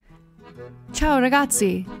Ciao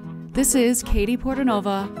ragazzi, this is Katie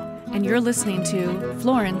Portanova, and you're listening to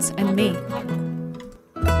Florence and Me.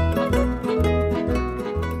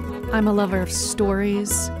 I'm a lover of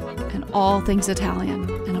stories and all things Italian,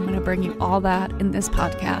 and I'm going to bring you all that in this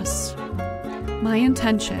podcast. My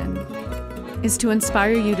intention is to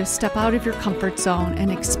inspire you to step out of your comfort zone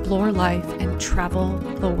and explore life and travel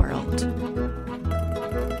the world.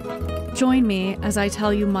 Join me as I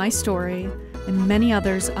tell you my story and many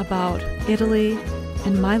others about Italy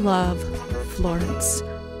and my love, Florence.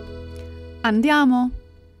 Andiamo!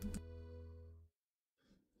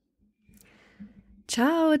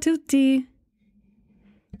 Ciao a tutti!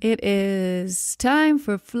 It is time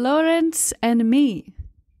for Florence and me.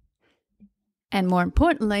 And more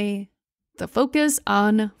importantly, the focus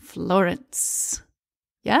on Florence.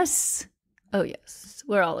 Yes? Oh yes,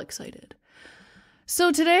 we're all excited.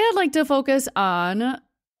 So today I'd like to focus on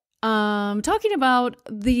talking about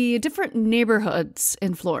the different neighborhoods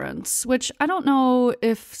in Florence, which I don't know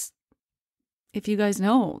if you guys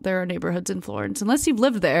know there are neighborhoods in Florence. Unless you've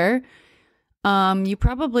lived there, you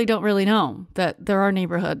probably don't really know that there are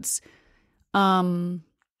neighborhoods. So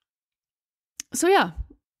yeah,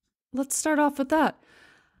 let's start off with that.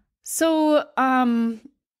 So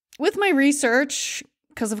with my research,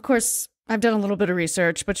 because of course I've done a little bit of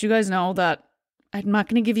research, but you guys know that I'm not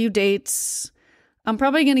going to give you dates. I'm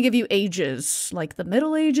probably going to give you ages, like the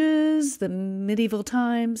Middle Ages, the medieval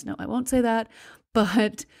times. No, I won't say that.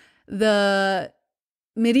 But the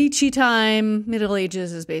Medici time, Middle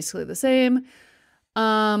Ages is basically the same.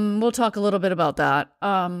 We'll talk a little bit about that.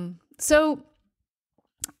 So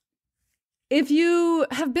if you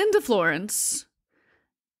have been to Florence,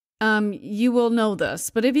 you will know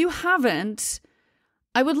this. But if you haven't,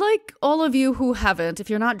 I would like all of you who haven't, if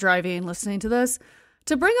you're not driving, listening to this,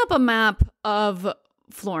 to bring up a map of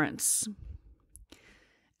Florence.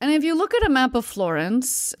 And if you look at a map of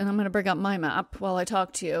Florence, and I'm going to bring up my map while I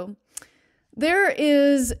talk to you, there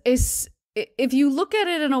is if you look at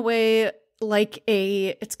it in a way like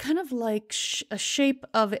it's kind of like a shape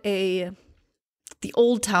of the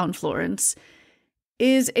old town Florence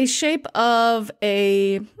is a shape of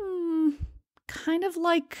a kind of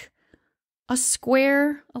like a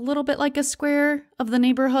square, a little bit like a square of the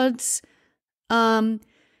neighborhoods.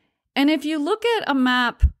 And if you look at a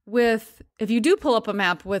map if you do pull up a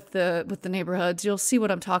map with the neighborhoods, you'll see what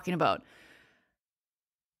I'm talking about.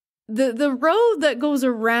 The road that goes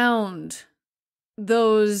around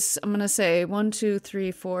those, I'm going to say 1, 2,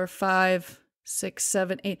 3, 4, 5, 6,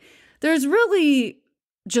 7, 8. There's really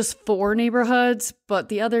just 4 neighborhoods, but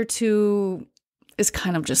the other 2 is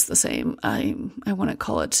kind of just the same. I want to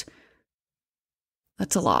call it.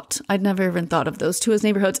 That's a lot. I'd never even thought of those 2 as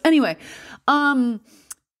neighborhoods. Anyway, around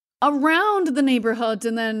the neighborhoods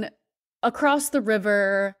and then across the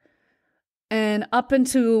river and up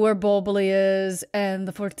into where Boboli is and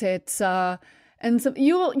the Fortezza. And so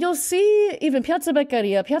you'll see even Piazza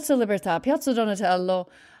Beccaria, Piazza Libertà, Piazza Donatello,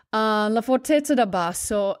 La Fortezza da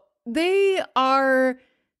Basso. They are,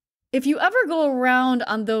 if you ever go around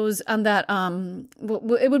on that,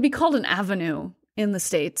 it would be called an avenue in the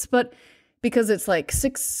States, but because it's like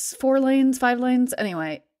 4 lanes, 5 lanes.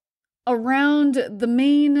 Anyway, around the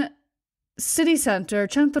main city center,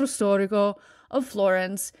 Centro Storico of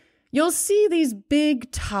Florence, you'll see these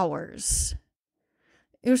big towers.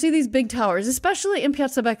 You'll see these big towers, especially in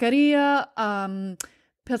Piazza Beccaria,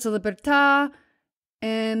 Piazza Libertà,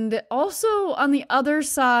 and also on the other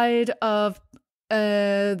side of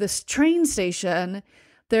this train station,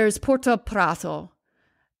 there's Porta Prato.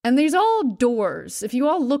 And these all doors. If you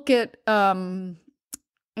all look at, and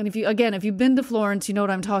if you've been to Florence, you know what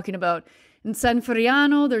I'm talking about. In San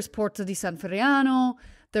Friano, there's Porta di San Friano.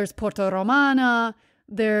 There's Porta Romana.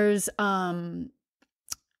 There's, no,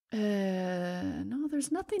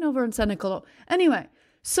 there's nothing over in San Nicolo. Anyway,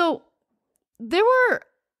 so there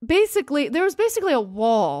was basically a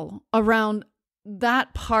wall around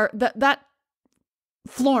that part, that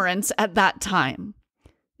Florence at that time,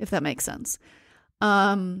 if that makes sense.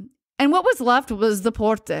 And what was left was the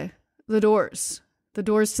porte, the doors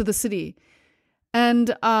to the city.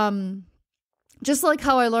 And just like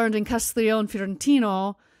how I learned in Castiglione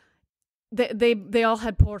Fiorentino, they all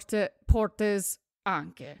had portes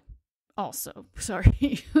anche. Also,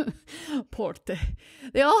 sorry, porte.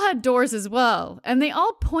 They all had doors as well, and they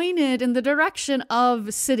all pointed in the direction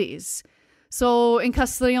of cities. So in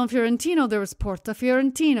Castiglione Fiorentino, there was Porta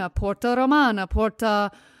Fiorentina, Porta Romana,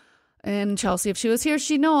 Porta And Chelsea, if she was here,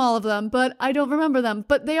 she'd know all of them, but I don't remember them.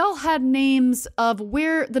 But they all had names of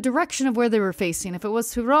where, the direction of where they were facing. If it was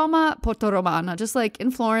to Roma, Porta Romana. Just like in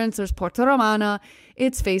Florence, there's Porta Romana.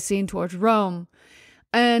 It's facing towards Rome.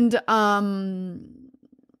 And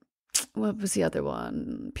what was the other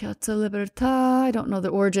one? Piazza Libertà. I don't know the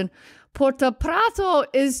origin. Porta Prato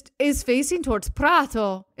is facing towards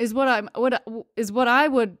Prato. Is what I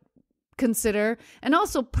would consider. And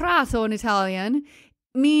also Prato in Italian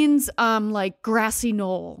means like grassy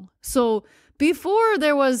knoll. So before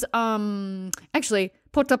there was actually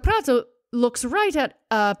Porta Prato looks right at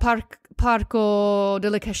Parco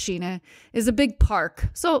delle Cascine, is a big park.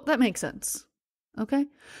 So that makes sense. Okay.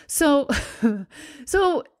 So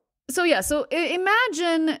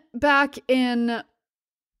imagine back in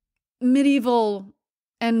medieval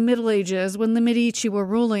and Middle Ages when the Medici were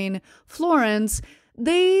ruling Florence,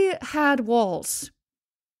 they had walls,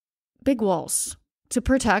 big walls to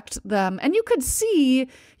protect them. And you can see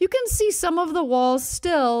some of the walls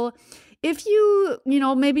still. If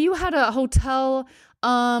maybe you had a hotel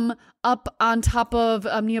up on top of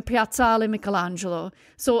near Piazzale Michelangelo.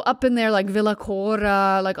 So up in there, like Villa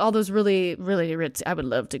Cora, like all those really, really rich. I would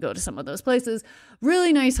love to go to some of those places.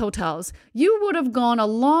 Really nice hotels. You would have gone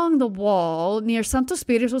along the wall near Santo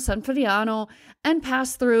Spirito, San Friano, and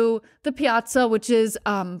passed through the Piazza, which is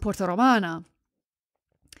Porta Romana.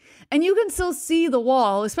 And you can still see the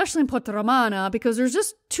wall, especially in Porta Romana, because there's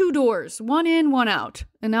just two doors, one in, one out.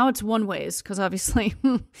 And now it's one ways, because obviously,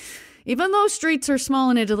 even though streets are small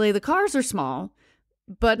in Italy, the cars are small,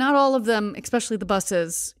 but not all of them, especially the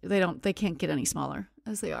buses, they can't get any smaller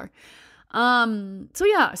as they are.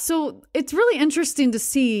 So it's really interesting to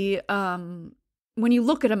see when you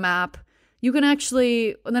look at a map, you can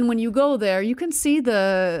actually, and then when you go there, you can see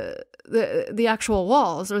the actual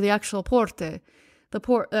walls or the actual porte.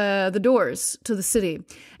 The doors to the city.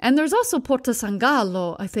 And there's also Porta San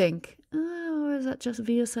Gallo, I think. Or is that just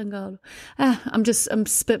Via San Gallo? I'm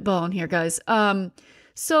spitballing here, guys.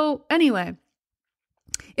 So anyway,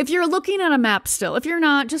 if you're looking at a map still, if you're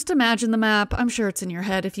not, just imagine the map. I'm sure it's in your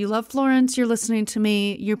head. If you love Florence, you're listening to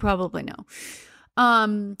me, you probably know.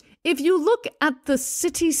 If you look at the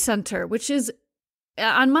city center, which is,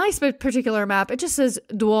 on my particular map, it just says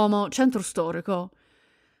Duomo Centro Storico.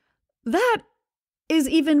 That is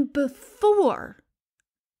even before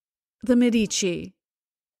the Medici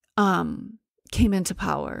came into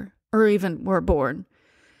power or even were born.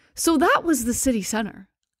 So that was the city center.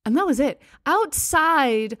 And that was it.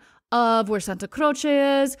 Outside of where Santa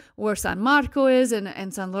Croce is, where San Marco is,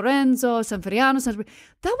 and San Lorenzo, San Friano,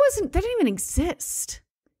 that didn't even exist.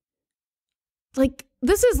 Like,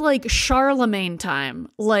 this is like Charlemagne time,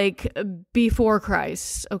 like before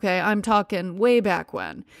Christ, okay? I'm talking way back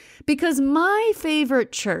when. Because my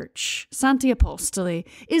favorite church, Santi Apostoli,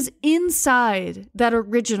 is inside that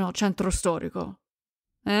original Centro Storico.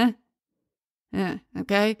 Okay?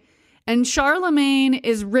 And Charlemagne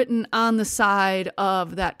is written on the side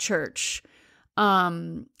of that church.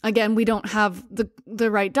 Again, we don't have the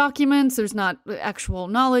right documents. There's not actual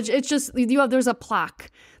knowledge. It's just there's a plaque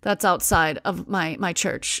that's outside of my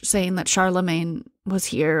church saying that Charlemagne was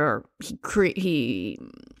here, or he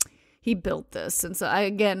built this. And so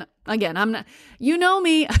again, I'm not, you know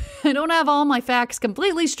me, I don't have all my facts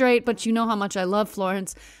completely straight, but you know how much I love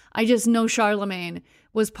Florence. I just know Charlemagne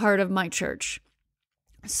was part of my church.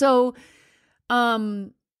 So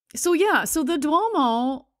the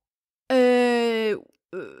Duomo in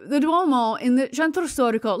the Centro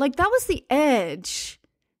Storico, like that was the edge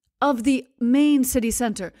of the main city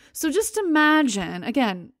center. So just imagine,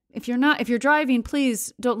 again, if you're driving,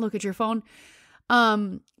 please don't look at your phone.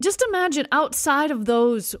 Just imagine outside of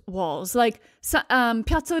those walls, like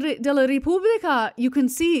Piazza della Repubblica, you can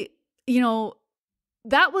see,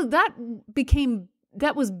 that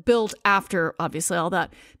was built after, obviously, all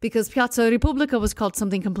that, because Piazza Repubblica was called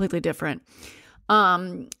something completely different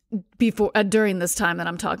during this time that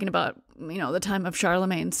I'm talking about, the time of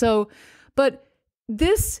Charlemagne. So, but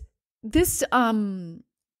this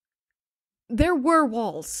there were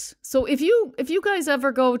walls. So if you guys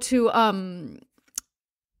ever go to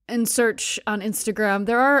and search on Instagram,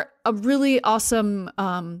 there are a really awesome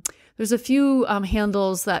there's a few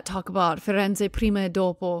handles that talk about Firenze prima e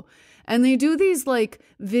dopo, and they do these like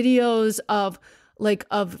videos of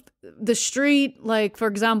the street, like for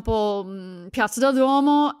example Piazza del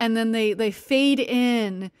Duomo, and then they fade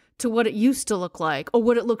in to what it used to look like or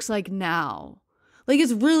what it looks like now. Like,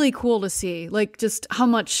 it's really cool to see, like, just how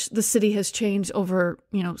much the city has changed over,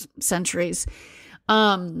 centuries.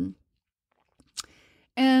 And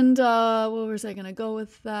where was I going to go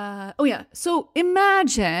with that? Oh, yeah. So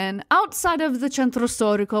imagine outside of the Centro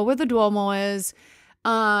Storico, where the Duomo is,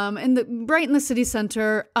 right in the city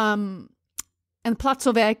center, and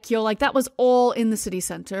Palazzo Vecchio, like, that was all in the city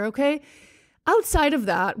center, okay? Outside of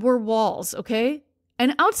that were walls, okay?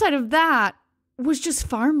 And outside of that was just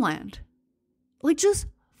farmland. Like just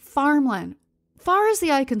farmland. Far as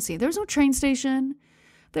the eye can see. There was no train station.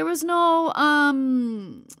 There was no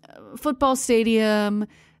football stadium.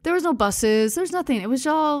 There was no buses. There's nothing. It was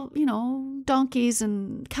all, donkeys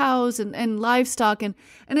and cows and livestock. And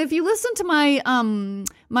if you listen to my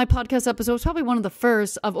my podcast episode, it's probably one of the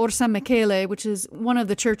first of Or San Michele, which is one of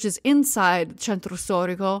the churches inside Centro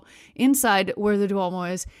Storico, inside where the Duomo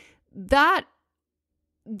is. That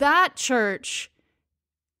church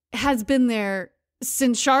has been there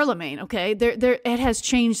since Charlemagne, okay? It has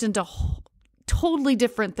changed into totally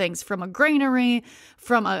different things, from a granary,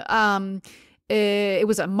 from it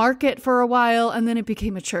was a market for a while, and then it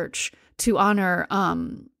became a church to honor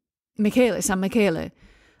San Michele.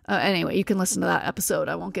 Anyway, you can listen to that episode.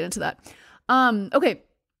 I won't get into that. Okay.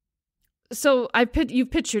 So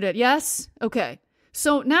you've pictured it, yes? Okay.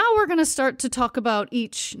 So now we're going to start to talk about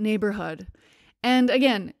each neighborhood. And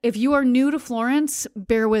again, if you are new to Florence,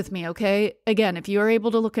 bear with me, okay? Again, if you are able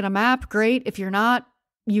to look at a map, great. If you're not,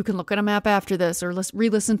 you can look at a map after this or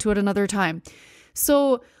re-listen to it another time.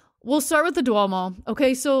 So we'll start with the Duomo.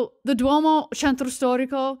 Okay, so the Duomo, Centro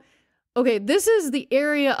Storico. Okay, this is the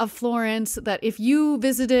area of Florence that if you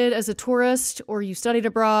visited as a tourist or you studied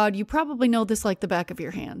abroad, you probably know this like the back of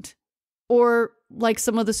your hand. Or like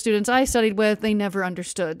some of the students I studied with, they never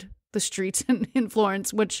understood the streets in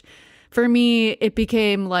Florence, which for me, it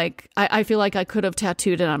became like, I feel like I could have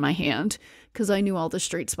tattooed it on my hand because I knew all the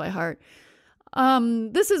streets by heart.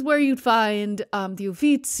 This is where you'd find the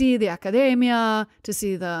Uffizi, the Accademia, to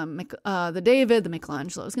see the David, the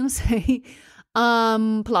Michelangelo, I was going to say.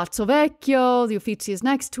 Palazzo Vecchio, the Uffizi is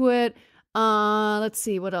next to it. Let's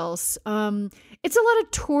see, what else? It's a lot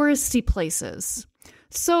of touristy places.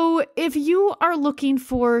 So if you are looking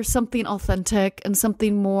for something authentic and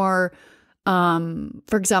something more,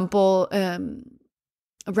 for example,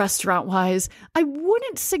 restaurant-wise, I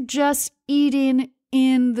wouldn't suggest eating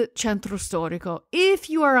in the Centro Storico if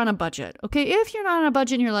you are on a budget, okay? If you're not on a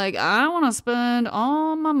budget and you're like, I want to spend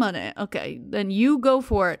all my money, okay, then you go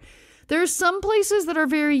for it. There's some places that are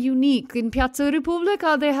very unique. In Piazza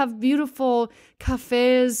Repubblica, they have beautiful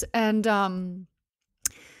cafes and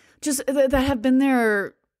just that have been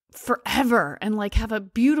there forever and like have a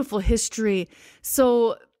beautiful history.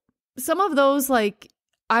 So some of those, like,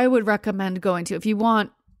 I would recommend going to. If you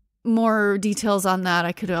want more details on that,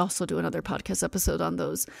 I could also do another podcast episode on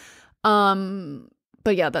those.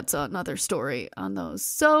 But yeah, that's another story on those.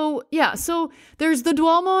 So yeah, so there's the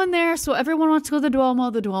Duomo in there. So everyone wants to go to the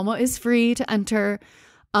Duomo. The Duomo is free to enter.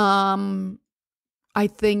 I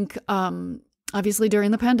think, obviously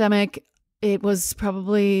during the pandemic, it was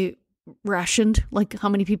probably rationed, like how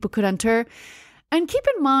many people could enter. And keep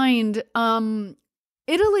in mind,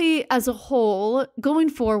 Italy as a whole, going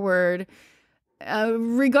forward,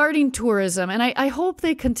 regarding tourism, and I hope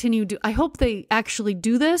they continue to, I hope they actually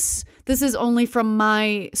do this. This is only from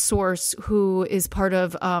my source, who is part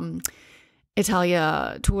of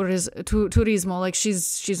Italia Turismo. Like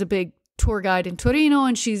she's a big tour guide in Torino,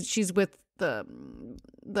 and she's with the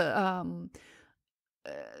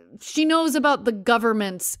she knows about the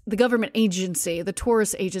government agency, the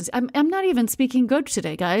tourist agency. I'm not even speaking good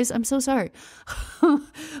today, guys. I'm so sorry.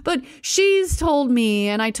 But she's told me,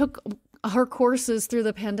 and I took her courses through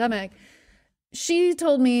the pandemic. She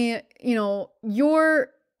told me, your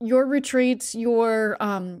retreats, your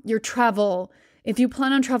travel, if you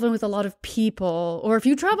plan on traveling with a lot of people, or if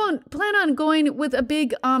you plan on going with a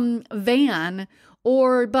big van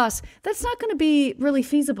or bus, that's not going to be really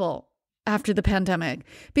feasible after the pandemic,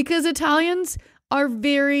 because Italians are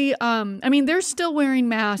very, they're still wearing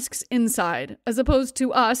masks inside, as opposed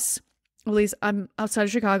to us, at least I'm outside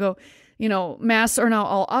of Chicago, masks are now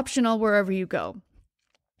all optional wherever you go.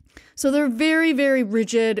 So they're very, very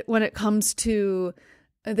rigid when it comes to,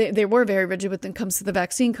 they were very rigid when it comes to the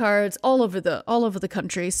vaccine cards all over the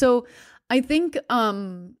country. So I think,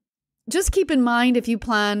 just keep in mind, if you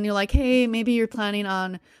plan, you're like, hey, maybe you're planning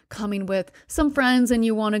on coming with some friends and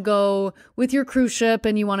you want to go with your cruise ship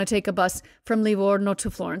and you want to take a bus from Livorno to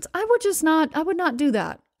Florence. I would not do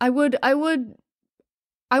that. I would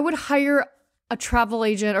hire a travel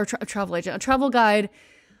agent or a travel guide,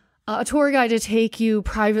 a tour guide to take you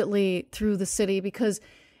privately through the city, because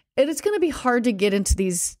it is going to be hard to get into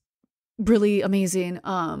these really amazing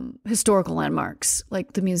historical landmarks,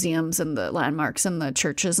 like the museums and the landmarks and the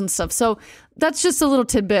churches and stuff. So that's just a little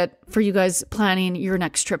tidbit for you guys planning your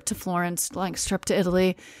next trip to Florence, next trip to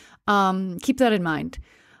Italy. Keep that in mind.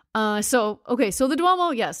 So the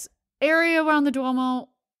Duomo, yes, area around the Duomo, a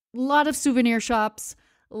lot of souvenir shops,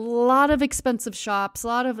 a lot of expensive shops,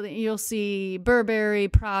 you'll see Burberry,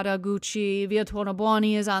 Prada, Gucci, Via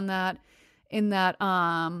Tornabuoni is on that. in that,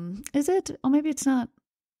 is it? Oh, maybe it's not.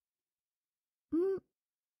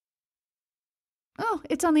 Oh,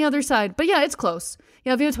 it's on the other side, but yeah, it's close.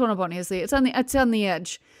 Yeah, Via Tornabuoni it's on the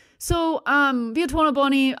edge. So, Via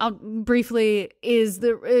Tornabuoni, briefly, is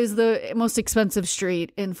the most expensive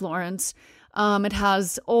street in Florence. It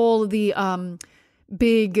has all the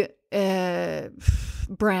big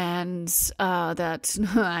brands that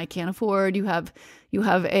I can't afford. You have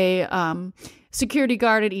a security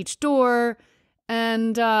guard at each door,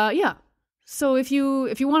 and yeah. So if you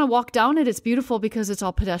want to walk down it, it's beautiful because it's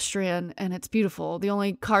all pedestrian and it's beautiful. The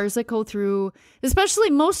only cars that go through, especially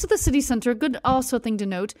most of the city center, good also thing to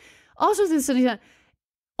note, also the city center,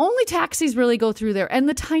 only taxis really go through there, and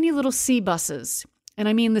the tiny little C buses. And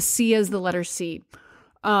I mean the C as the letter C.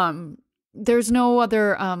 There's no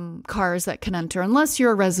other cars that can enter unless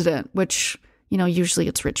you're a resident, which, you know, usually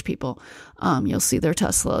it's rich people. You'll see their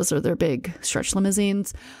Teslas or their big stretch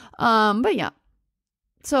limousines. But yeah.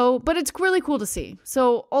 So, but it's really cool to see.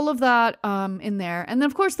 So all of that in there. And then,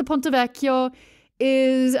 of course, the Ponte Vecchio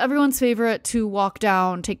is everyone's favorite to walk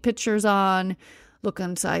down, take pictures on, look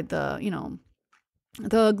inside the, you know,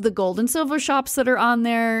 the gold and silver shops that are on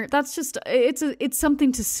there. That's just, it's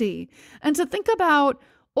something to see. And to think about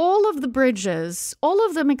all of the bridges, all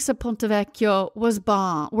of them except Ponte Vecchio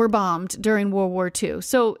were bombed during World War II.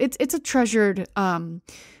 So it's a treasured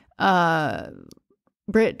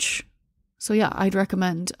bridge. So yeah, I'd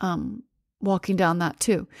recommend walking down that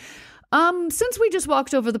too. Since we just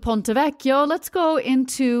walked over the Ponte Vecchio, let's go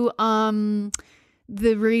into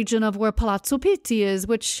the region of where Palazzo Pitti is,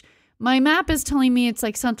 which my map is telling me it's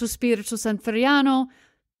like Santo Spirito, San Friano.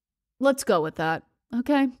 Let's go with that,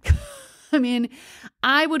 okay? I mean,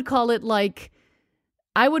 I would call it Oltrarno.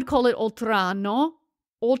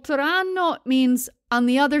 Oltrarno means on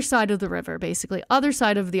the other side of the river, basically, other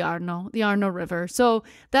side of the Arno River. So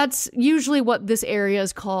that's usually what this area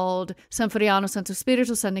is called, San Friano, Santo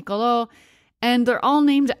Spirito, San Nicolò, and they're all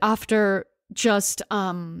named after just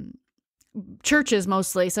churches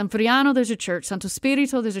mostly. San Friano, there's a church. Santo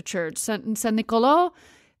Spirito, there's a church. San Nicolò,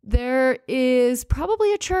 there is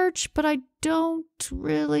probably a church, but I don't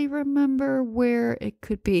really remember where it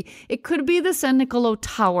could be. It could be the San Nicolò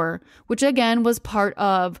Tower, which again was part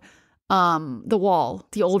of the wall,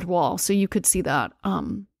 the old wall. So you could see that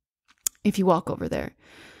if you walk over there.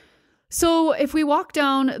 So if we walk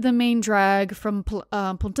down the main drag from Ponte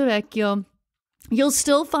Vecchio, you'll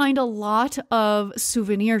still find a lot of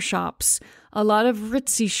souvenir shops, a lot of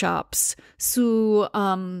ritzy shops. Su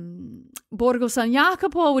Borgo San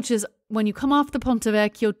Jacopo, which is when you come off the Ponte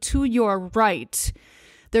Vecchio to your right,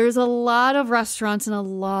 there's a lot of restaurants and a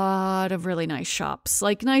lot of really nice shops.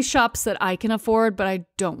 Like nice shops that I can afford, but I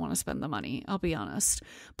don't want to spend the money, I'll be honest.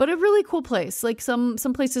 But a really cool place. Like some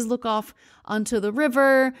places look off onto the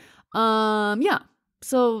river. Yeah.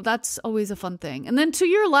 So that's always a fun thing. And then to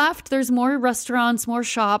your left, there's more restaurants, more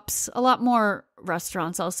shops, a lot more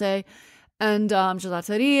restaurants, I'll say, and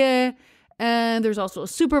gelaterie. And there's also a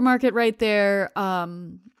supermarket right there,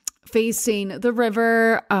 facing the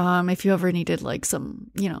river, if you ever needed like some,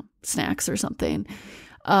 you know, snacks or something.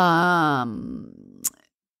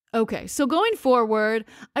 Okay, so going forward,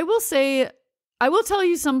 I will tell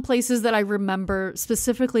you some places that I remember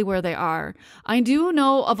specifically where they are. I do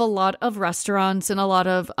know of a lot of restaurants and a lot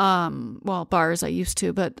of, bars I used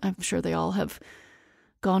to, but I'm sure they all have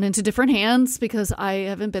gone into different hands because I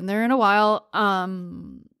haven't been there in a while.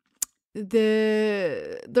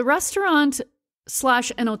 The restaurant /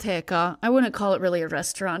 enoteca, I wouldn't call it really a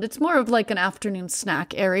restaurant. It's more of like an afternoon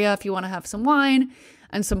snack area if you want to have some wine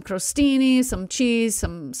and some crostini, some cheese,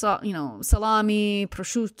 some salami,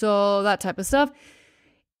 prosciutto, that type of stuff.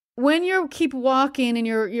 When you keep walking and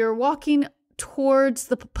you're walking towards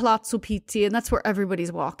the Palazzo Pitti, and that's where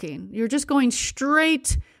everybody's walking. You're just going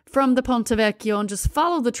straight from the Ponte Vecchio and just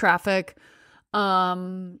follow the traffic.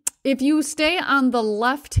 If you stay on the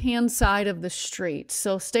left-hand side of the street,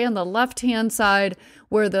 so stay on the left-hand side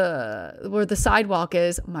where the sidewalk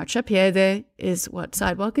is, marciapiede is what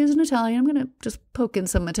sidewalk is in Italian. I'm going to just poke in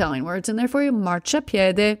some Italian words in there for you.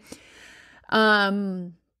 Marciapiede.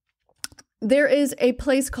 There is a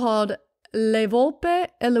place called Le Volpe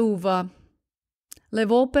e l'Uva. Le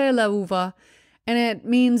Volpe e l'Uva. And it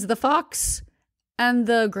means the fox and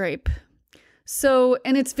the grape. So,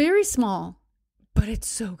 and it's very small, but it's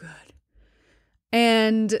so good.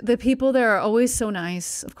 And the people there are always so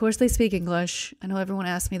nice. Of course, they speak English. I know everyone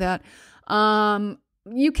asks me that.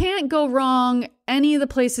 You can't go wrong. Any of the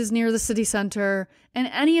places near the city center and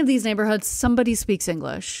any of these neighborhoods, somebody speaks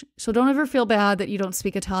English. So don't ever feel bad that you don't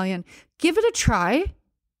speak Italian. Give it a try.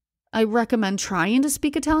 I recommend trying to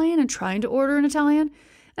speak Italian and trying to order in Italian.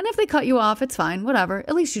 And if they cut you off, it's fine, whatever.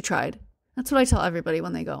 At least you tried. That's what I tell everybody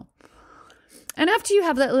when they go. And after you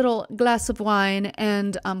have that little glass of wine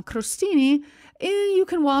and crostini, you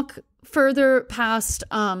can walk further past,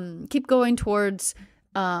 keep going towards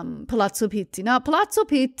Palazzo Pitti. Now, Palazzo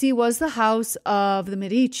Pitti was the house of the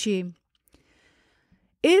Medici.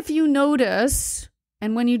 If you notice,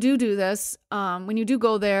 and when you do this, when you do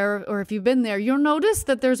go there, or if you've been there, you'll notice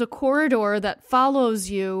that there's a corridor that follows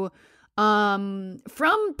you from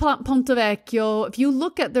Ponte Vecchio. If you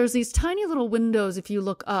look at, there's these tiny little windows if you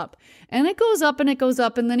look up, and it goes up and it goes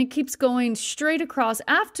up, and then it keeps going straight across.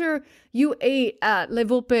 After you ate at Le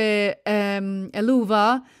Volpe e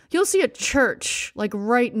l'Uva, you'll see a church like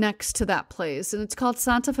right next to that place, and it's called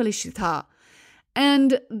Santa Felicità.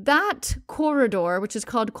 And that corridor, which is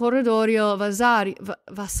called Corridoio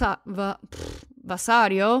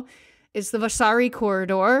Vassario, it's the Vasari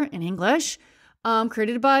corridor in English,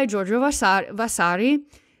 created by Giorgio Vasari.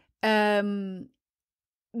 That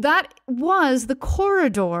was the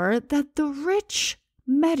corridor that the rich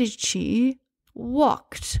Medici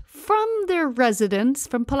walked from their residence,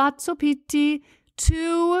 from Palazzo Pitti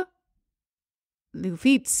to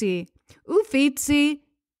Uffizi. Uffizi,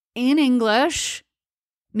 in English,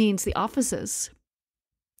 means the offices.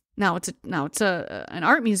 Now it's an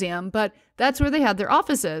art museum, but that's where they had their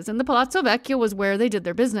offices, and the Palazzo Vecchio was where they did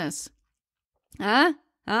their business. Huh?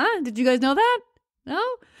 Did you guys know that? No?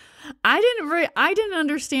 I didn't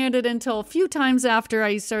understand it until a few times after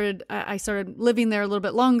I started living there a little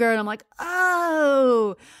bit longer, and I'm like,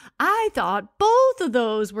 oh, I thought both of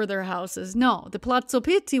those were their houses. No, the Palazzo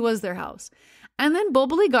Pitti was their house. And then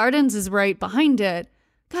Boboli Gardens is right behind it.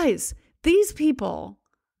 Guys, these people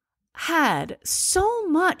had so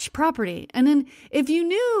much property. And then if you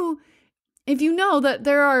know that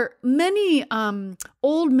there are many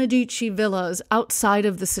old Medici villas outside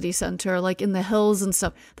of the city center, like in the hills and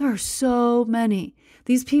stuff, there are so many.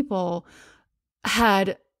 These people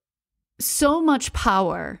had so much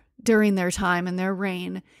power during their time and their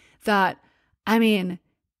reign that, I mean,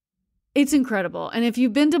 it's incredible. And if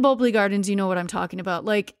you've been to Boboli Gardens, you know what I'm talking about.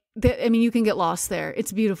 Like, you can get lost there.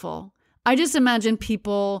 It's beautiful. I just imagine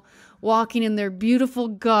people walking in their beautiful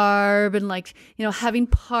garb and having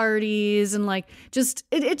parties and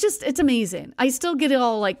it's amazing. I still get it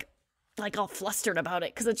all all flustered about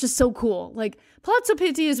it because it's just so cool. Like, Palazzo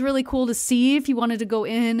Pitti is really cool to see if you wanted to go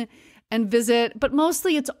in and visit, but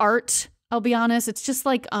mostly it's art. I'll be honest. It's just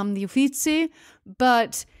like the Uffizi,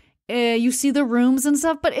 but you see the rooms and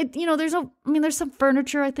stuff, but there's some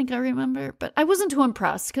furniture I think I remember, but I wasn't too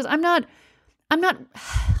impressed because I'm not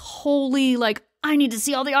wholly I need to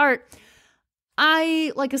see all the art.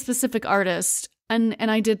 I like a specific artist, and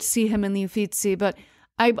I did see him in the Uffizi, but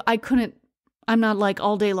I couldn't. I'm not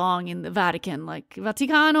all day long in the Vatican,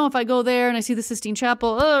 Vaticano. If I go there and I see the Sistine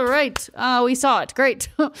Chapel, oh right, we saw it, great.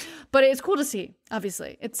 But it's cool to see.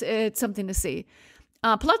 Obviously, it's something to see.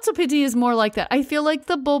 Palazzo Pitti is more like that. I feel like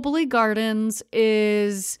the Boboli Gardens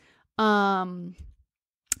is, I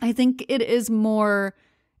think it is more,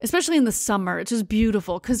 especially in the summer, it's just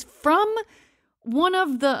beautiful. Because from one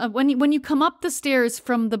of the, when you come up the stairs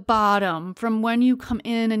from the bottom, from when you come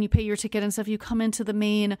in and you pay your ticket and stuff, you come into the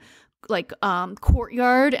main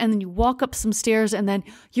courtyard, and then you walk up some stairs, and then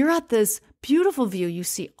you're at this beautiful view. You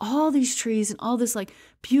see all these trees and all this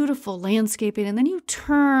beautiful landscaping, and then you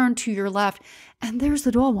turn to your left, and there's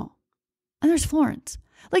the Duomo, and there's Florence.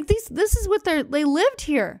 This is what they lived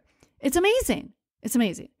here. It's amazing. It's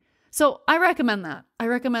amazing. So I recommend that.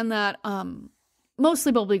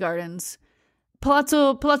 Mostly Boboli Gardens,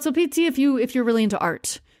 Palazzo Pitti if you're really into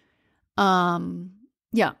art.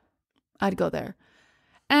 Yeah, I'd go there.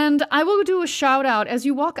 And I will do a shout out as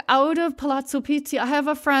you walk out of Palazzo Pitti. I have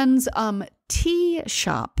a friend's tea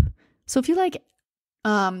shop. So if you like,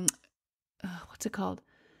 what's it called?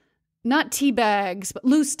 Not tea bags, but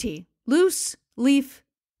loose leaf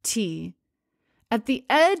tea. At the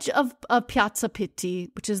edge of Piazza Pitti,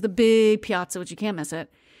 which is the big piazza, which you can't miss it,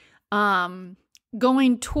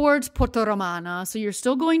 going towards Porta Romana. So you're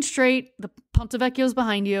still going straight. The Ponte Vecchio is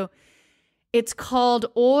behind you. It's called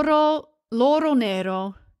L'Oro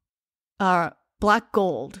Nero, black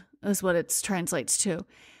gold is what it translates to.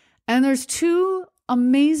 And there's two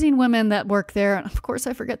amazing women that work there. And of course,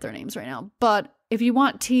 I forget their names right now. But if you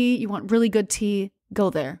want tea, you want really good tea,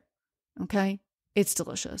 go there. Okay? It's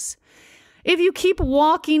delicious. If you keep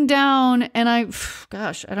walking down, and I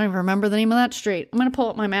don't even remember the name of that street. I'm going to pull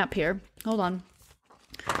up my map here. Hold on.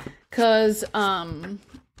 Because hold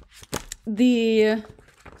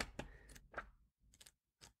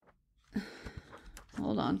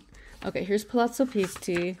on. Okay, here's Palazzo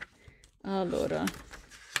Pitti. Allora.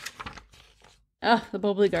 Ah, the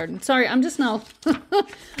Boboli Garden. Sorry, I'm just now.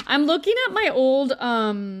 I'm looking at my old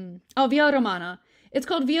Via Romana. It's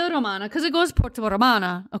called Via Romana because it goes Porto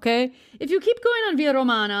Romana, okay? If you keep going on Via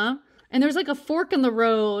Romana, and there's like a fork in the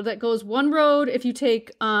road that goes one road if you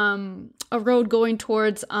take a road going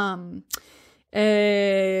towards come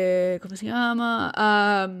si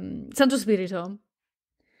chiama? Santo Spirito.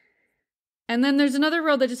 And then there's another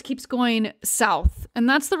road that just keeps going south. And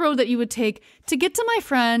that's the road that you would take to get to my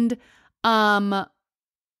friend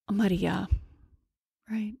Maria.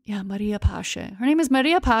 Right? Yeah, Maria Pasce. Her name is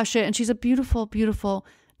Maria Pasce, and she's a beautiful, beautiful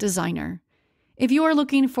designer. If you are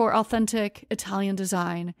looking for authentic Italian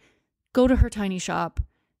design, go to her tiny shop.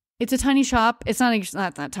 It's a tiny shop. It's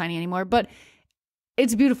not that tiny anymore, but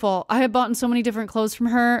it's beautiful. I have bought so many different clothes from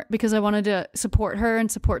her because I wanted to support her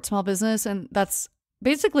and support small business. And that's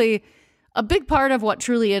basically a big part of what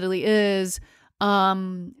Truly Italy is.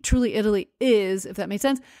 Truly Italy is, if that makes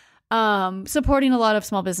sense, supporting a lot of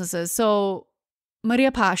small businesses. So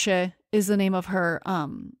Maria Pasce is the name of her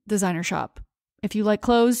designer shop. If you like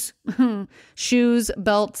clothes, shoes,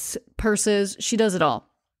 belts, purses, she does it all.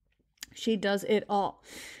 She does it all.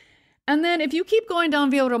 And then if you keep going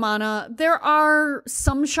down Via Romana, there are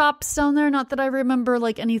some shops down there. Not that I remember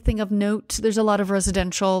like anything of note. There's a lot of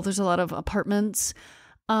residential. There's a lot of apartments.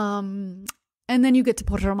 And then you get to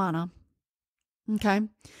Porto Romana. Okay.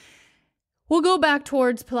 We'll go back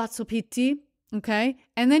towards Palazzo Pitti. Okay.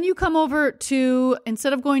 And then you come over to,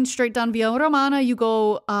 instead of going straight down Via Romana, you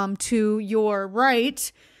go to your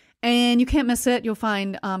right and you can't miss it. You'll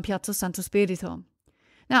find Piazza Santo Spirito.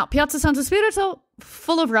 Now, Piazza Santo Spirito,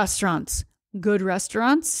 full of restaurants, good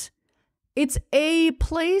restaurants. It's a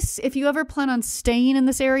place, if you ever plan on staying in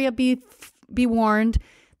this area, be warned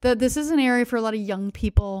that this is an area for a lot of young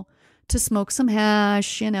people to smoke some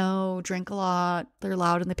hash, drink a lot. They're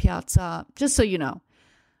loud in the piazza, just so you know.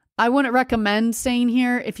 I wouldn't recommend staying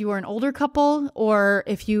here if you are an older couple or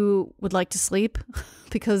if you would like to sleep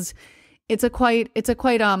because it's a quite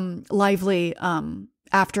lively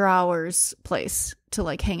after hours place to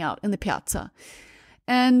like hang out in the piazza.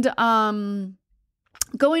 And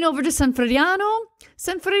going over to San Frediano,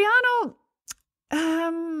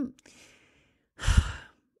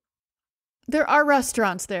 there are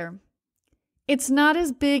restaurants there. It's not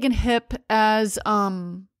as big and hip as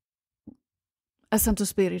Santo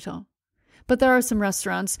Spirito, but there are some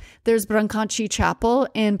restaurants. There's Brancacci Chapel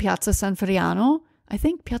in Piazza San Frediano. I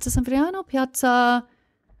think Piazza San Frediano, Piazza.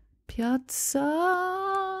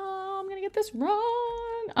 I'm gonna get this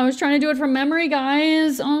wrong. I was trying to do it from memory,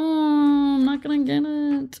 guys. Oh, I'm not gonna get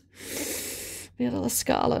it. Via della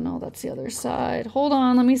Scala. No, that's the other side. Hold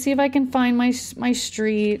on. Let me see if I can find my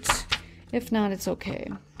street. If not, it's okay.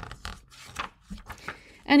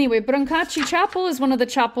 Anyway, Brancacci Chapel is one of the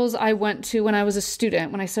chapels I went to when I was a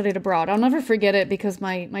student, when I studied abroad. I'll never forget it because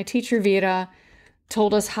my teacher Vera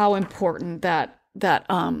told us how important that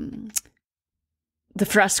the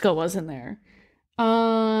fresco was in there.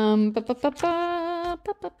 I'm not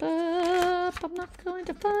going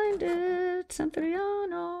to find it.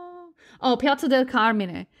 Sanferiano. Oh, Piazza del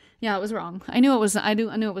Carmine. Yeah, it was wrong. I knew it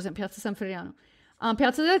wasn't Piazza Sanferiano.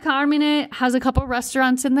 Piazza del Carmine has a couple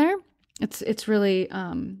restaurants in there. It's really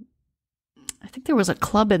I think there was a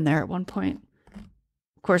club in there at one point.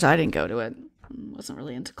 Of course, I didn't go to it. Wasn't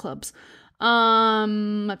really into clubs.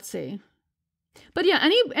 Let's see. But yeah,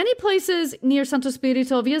 any places near Santo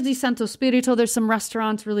Spirito, Via di Santo Spirito, there's some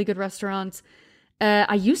restaurants, really good restaurants.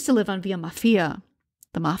 I used to live on Via Mafia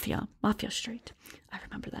Street. I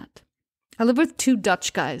remember that. I lived with two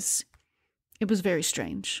Dutch guys. It was very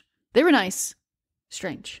strange. They were nice.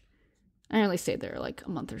 Strange. I only stayed there like a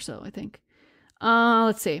month or so, I think.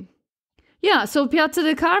 Let's see. Yeah, so Piazza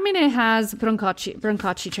del Carmine has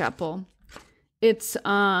Brancacci Chapel. It's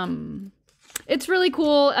really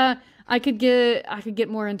cool. I could get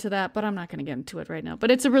more into that, but I'm not going to get into it right now.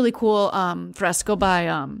 But it's a really cool fresco by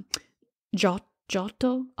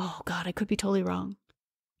Giotto. Oh God, I could be totally wrong.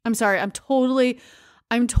 I'm sorry. I'm totally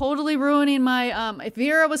ruining my. If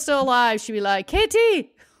Vera was still alive, she'd be like,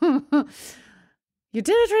 Katie, you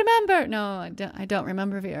didn't remember. No, I don't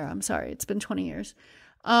remember Vera. I'm sorry. It's been 20 years.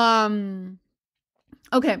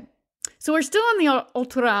 Okay, so we're still on the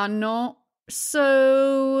Oltrano.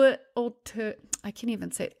 So I can't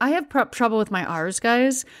even say it. I have trouble with my R's,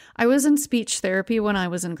 guys. I was in speech therapy when I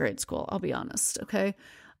was in grade school. I'll be honest, okay?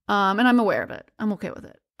 And I'm aware of it. I'm okay with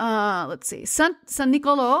it. Let's see. San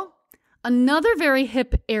Nicolo, another very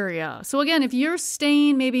hip area. So again, if you're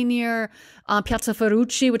staying maybe near Piazza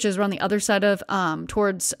Ferrucci, which is around the other side of,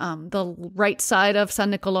 towards the right side of San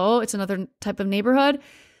Nicolo, it's another type of neighborhood.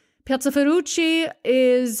 Piazza Ferrucci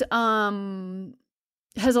is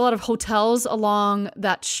has a lot of hotels along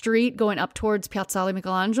that street going up towards Piazzale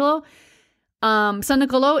Michelangelo. San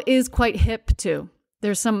Nicolo is quite hip too.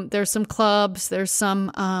 There's some clubs, there's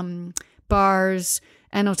some bars,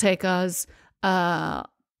 enotecas.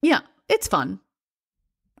 Yeah, it's fun.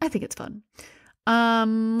 I think it's fun.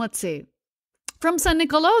 Let's see. From San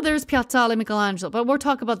Nicolo, there's Piazzale Michelangelo, but we'll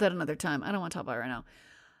talk about that another time. I don't want to talk about it right now.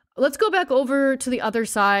 Let's go back over to the other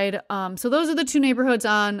side. So those are the two neighborhoods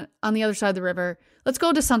on the other side of the river. Let's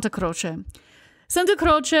go to Santa Croce. Santa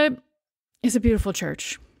Croce is a beautiful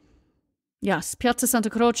church. Yes, Piazza Santa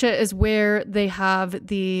Croce is where they have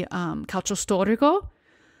the Calcio Storico,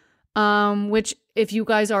 which, if you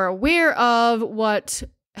guys are aware of what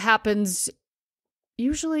happens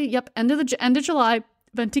usually, end of July,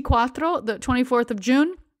 24, the 24th of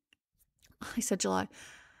June. I said July.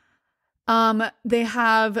 They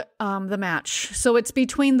have the match. So it's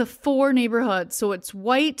between the four neighborhoods. So it's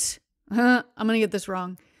white. I'm going to get this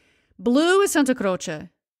wrong. Blue is Santa Croce.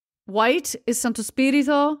 White is Santo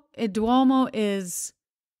Spirito. E Duomo is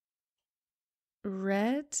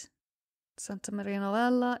red. Santa Maria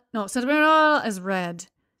Novella. No, Santa Maria Novella is red.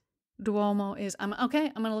 Duomo is... I'm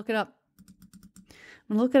going to look it up.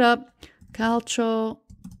 Calcio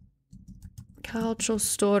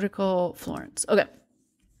Storico Florence. Okay.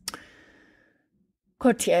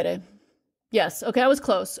 Quartiere. Yes. Okay, I was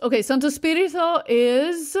close. Okay, Santo Spirito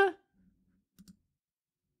is...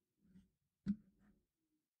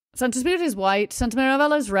 Santo Spirito is white. Santa Maria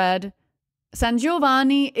Novella is red. San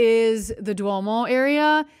Giovanni is the Duomo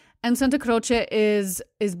area. And Santa Croce is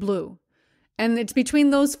blue. And it's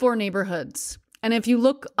between those four neighborhoods. And if you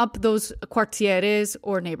look up those quartieres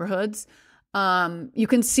or neighborhoods, you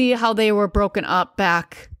can see how they were broken up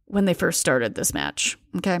back when they first started this match.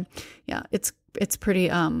 Okay. Yeah. It's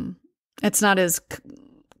pretty, it's not as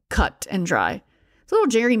cut and dry. It's a little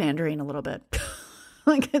gerrymandering a little bit.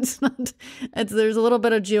 Like there's a little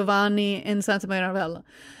bit of Giovanni in Santa Maria Novella.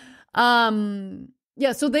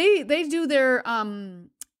 Yeah. So they do their,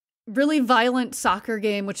 really violent soccer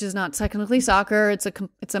game, which is not technically soccer.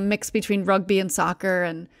 It's a mix between rugby and soccer,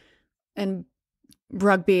 and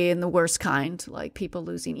rugby in the worst kind, like people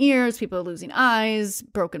losing ears, people losing eyes,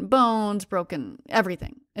 broken bones, broken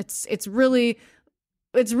everything. It's really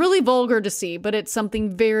vulgar to see, but it's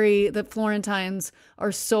something that Florentines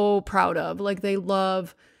are so proud of. Like they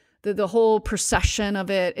love the whole procession of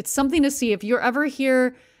it. It's something to see if you're ever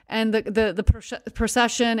here. And the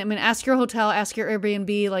procession, I mean, ask your hotel, ask your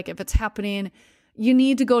Airbnb, like if it's happening, you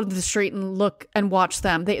need to go to the street and look and watch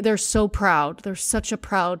them. They're so proud. They're such a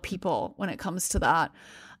proud people when it comes to that.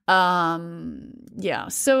 Yeah.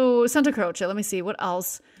 So Santa Croce, let me see what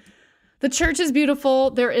else. The church is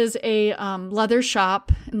beautiful. There is a leather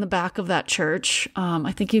shop in the back of that church.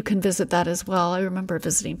 I think you can visit that as well. I remember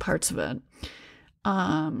visiting parts of it.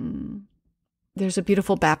 There's a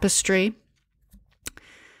beautiful baptistry.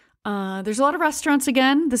 There's a lot of restaurants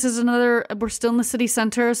again. This is we're still in the city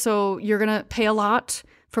center, so you're going to pay a lot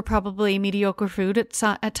for probably mediocre food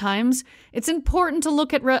at times. It's important to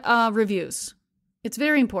look at reviews. It's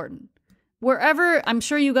very important. Wherever, I'm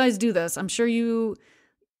sure you guys do this. I'm sure you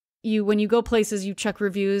when you go places, you check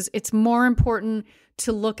reviews. It's more important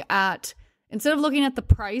to look at, instead of looking at the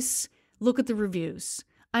price, look at the reviews.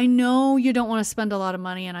 I know you don't want to spend a lot of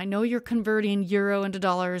money, and I know you're converting euro into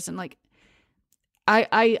dollars, and like,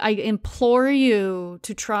 I implore you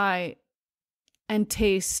to try and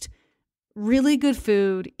taste really good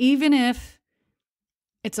food, even if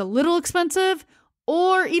it's a little expensive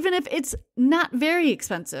or even if it's not very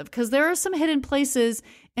expensive, because there are some hidden places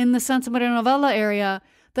in the Santa Maria Novella area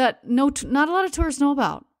that not a lot of tourists know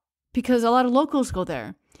about, because a lot of locals go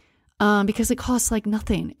there because it costs like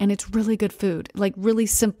nothing and it's really good food, like really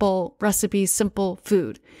simple recipes, simple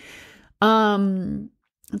food.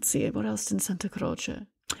 Let's see, what else in Santa Croce?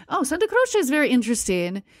 Oh, Santa Croce is very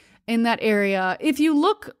interesting in that area. If you're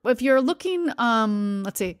looking,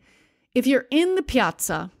 let's see, if you're in the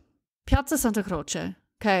Piazza Santa Croce,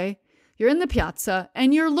 okay? You're in the Piazza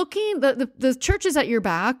and you're looking, the church is at your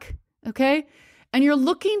back, okay? And you're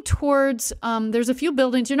looking towards, there's a few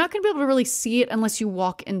buildings. You're not going to be able to really see it unless you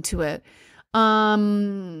walk into it. Let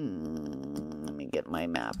me get my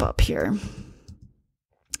map up here.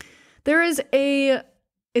 There is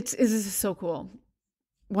this is so cool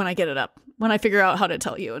when I get it up, when I figure out how to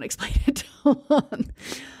tell you and explain it.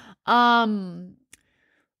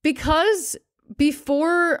 Because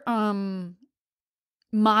before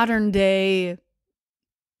modern day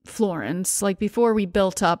Florence, like before we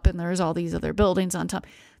built up and there's all these other buildings on top,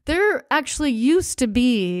 there actually used to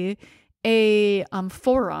be a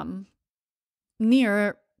forum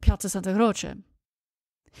near Piazza Santa Croce.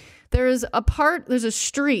 There's a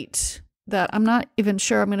street that I'm not even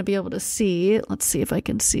sure I'm going to be able to see. Let's see if I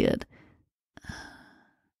can see it.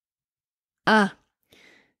 I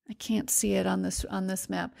can't see it on this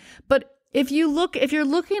map. But if you're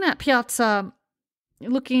looking at Piazza,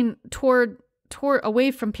 looking toward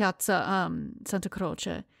away from Piazza Santa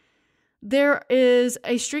Croce, there is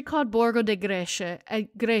a street called Borgo de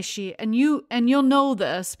Greci, and you'll know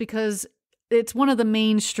this because it's one of the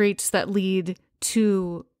main streets that lead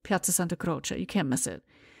to Piazza Santa Croce. You can't miss it.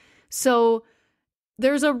 So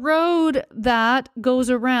there's a road that goes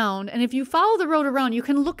around, and if you follow the road around, you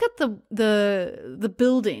can look at the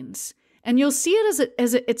buildings, and you'll see it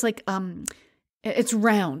as it's like it's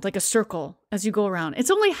round, like a circle as you go around.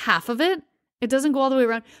 It's only half of it. It doesn't go all the way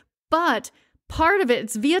around, but part of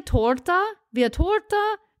it's Via Torta,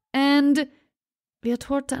 and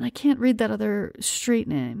I can't read that other street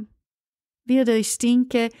name. Via delle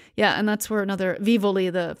Stinche. Yeah, and that's where another Vivoli,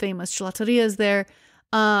 the famous gelateria, is there.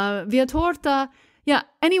 Via Torta. Yeah,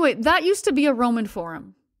 anyway, that used to be a Roman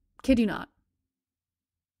forum. Kid you not.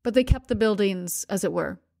 But they kept the buildings as it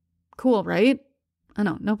were. Cool, right? I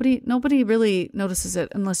know, nobody really notices it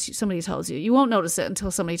unless somebody tells you. You won't notice it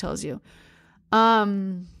until somebody tells you.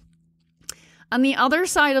 On the other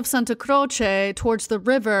side of Santa Croce, towards the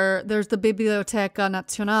river, there's the Biblioteca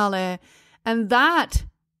Nazionale, and that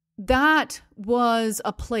was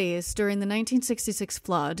a place during the 1966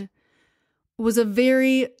 flood. Was a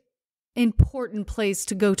very important place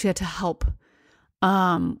to go to help,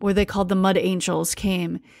 where they called the Mud Angels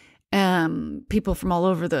came. People from all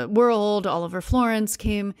over the world, all over Florence,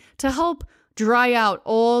 came to help dry out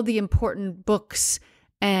all the important books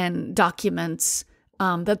and documents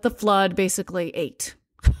that the flood basically ate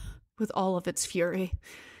with all of its fury.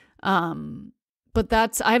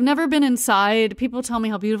 But I've never been inside. People tell me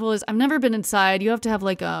how beautiful it is. I've never been inside. You have to have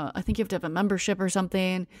I think you have to have a membership or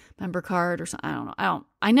something, member card or something. I don't know.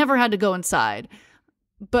 I never had to go inside,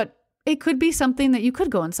 but it could be something that you could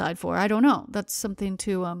go inside for. I don't know. That's something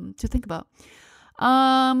to think about.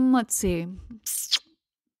 Let's see.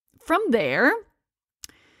 From there,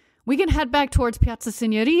 we can head back towards Piazza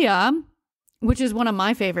Signoria, which is one of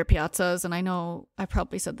my favorite piazzas. And I know I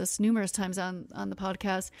probably said this numerous times on the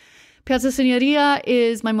podcast. Piazza Signoria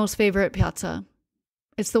is my most favorite piazza.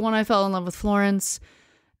 It's the one I fell in love with Florence.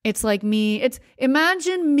 It's like me.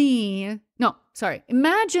 Imagine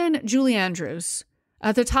Julie Andrews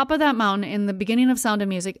at the top of that mountain in the beginning of Sound of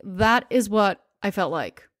Music. That is what I felt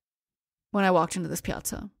like when I walked into this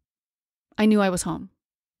piazza. I knew I was home.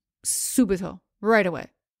 Subito, right away.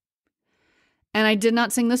 And I did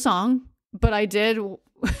not sing the song, but I did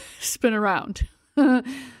spin around.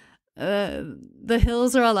 The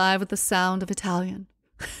hills are alive with the sound of Italian.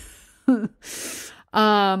 And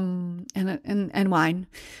wine,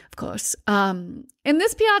 of course. In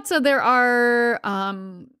this piazza, there are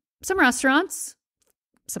some restaurants,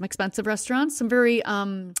 some expensive restaurants, some very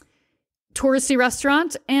touristy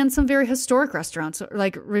restaurants, and some very historic restaurants,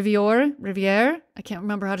 like Riviere. I can't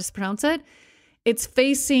remember how to pronounce it. It's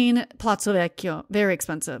facing Palazzo Vecchio, very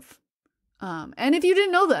expensive. And if you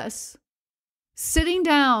didn't know this, sitting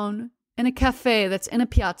down in a cafe that's in a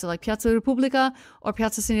piazza, like Piazza Repubblica or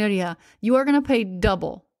Piazza Signoria, you are going to pay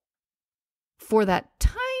double for that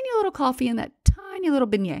tiny little coffee and that tiny little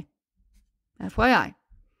beignet. FYI.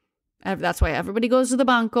 That's why everybody goes to the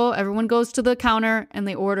banco, everyone goes to the counter, and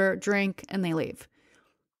they order, drink, and they leave.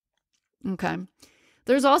 Okay.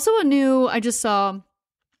 There's also I just saw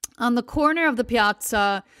on the corner of the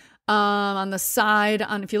piazza, on the side,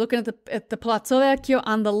 if you're looking at the Palazzo Vecchio,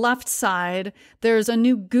 on the left side, there's a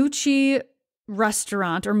new Gucci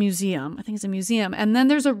restaurant or museum. I think it's a museum. And then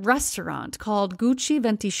there's a restaurant called Gucci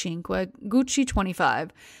 25, Gucci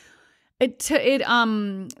 25.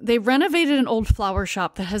 They renovated an old flower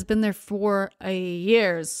shop that has been there for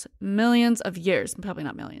years, millions of years, probably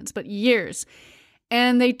not millions, but years.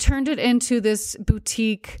 And they turned it into this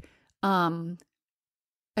boutique, wine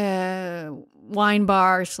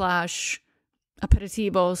bar /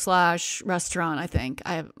 aperitivo / restaurant. I think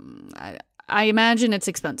I imagine it's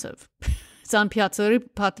expensive. It's on Piazza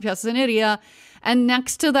Signoria, and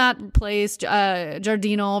next to that place,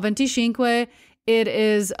 Giardino 25, it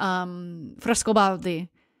is Frescobaldi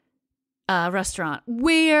restaurant,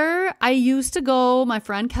 where I used to go. My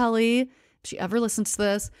friend Kelly, if she ever listens to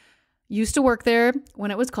this, used to work there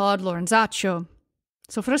when it was called Lorenzaccio.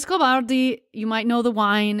 So Frescobaldi, you might know the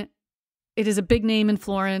wine. It is a big name in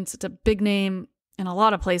Florence. It's a big name in a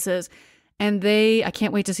lot of places. And I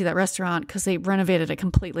can't wait to see that restaurant because they renovated it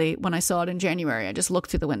completely. When I saw it in January, I just looked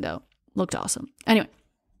through the window. Looked awesome. Anyway,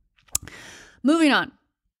 moving on.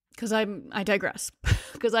 because I digress,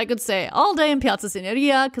 because I could stay all day in Piazza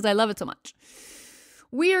Signoria because I love it so much.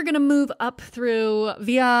 We are going to move up through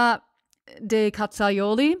Via dei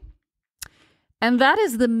Cazzaioli, and that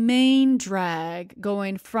is the main drag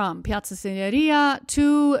going from Piazza Signoria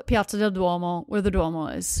to Piazza del Duomo, where the Duomo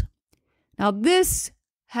is. Now, this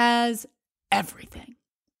has everything.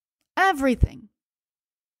 Everything.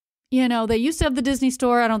 You know, they used to have the Disney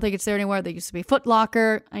store. I don't think it's there anymore. There used to be Foot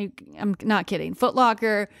Locker. I'm not kidding. Foot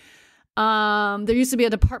Locker. There used to be a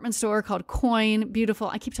department store called Coin. Beautiful.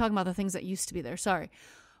 I keep talking about the things that used to be there. Sorry.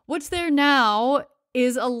 What's there now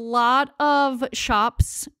is a lot of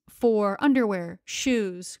shops for underwear,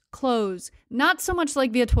 shoes, clothes. Not so much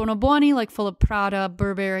like Via Tornabuoni, like full of Prada,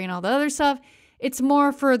 Burberry, and all the other stuff. It's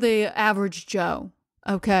more for the average Joe,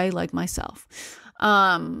 okay, like myself.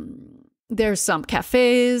 There's some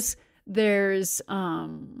cafes. There's,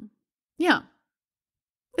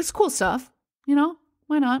 it's cool stuff, you know,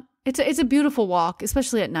 why not? It's a beautiful walk,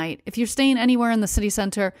 especially at night. If you're staying anywhere in the city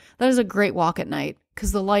center, that is a great walk at night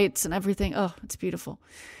because the lights and everything, oh, it's beautiful.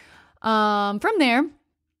 From there,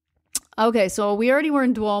 okay, so we already were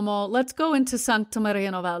in Duomo. Let's go into Santa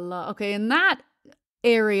Maria Novella. Okay, in that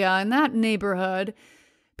area, in that neighborhood,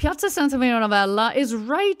 Piazza Santa Maria Novella is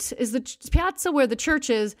the piazza where the church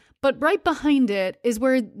is, but right behind it is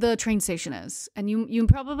where the train station is. And you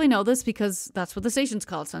probably know this because that's what the station's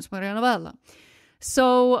called, Santa Maria Novella.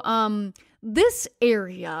 So this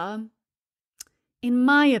area, in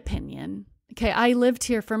my opinion, okay, I lived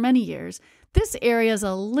here for many years. This area is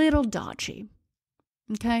a little dodgy.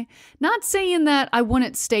 Okay, not saying that I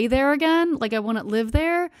wouldn't stay there again, like I wouldn't live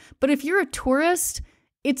there, but if you're a tourist,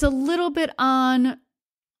 it's a little bit on,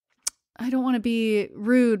 I don't want to be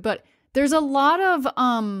rude, but there's a lot of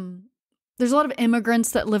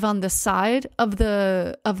immigrants that live on this side of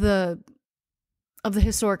the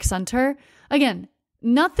historic center. Again,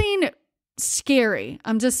 nothing scary.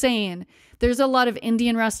 I'm just saying there's a lot of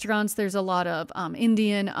Indian restaurants. There's a lot of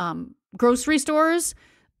Indian grocery stores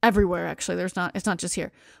everywhere. Actually, it's not just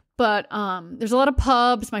here, but there's a lot of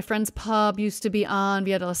pubs. My friend's pub used to be on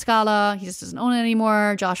Via della Scala. He just doesn't own it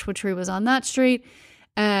anymore. Joshua Tree was on that street.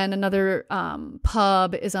 And another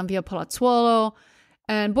pub is on Via Palazzuolo.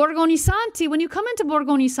 And Borgogni Santi, when you come into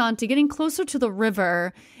Borgogni Santi, getting closer to the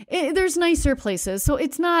river, there's nicer places. So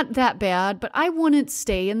it's not that bad, but I wouldn't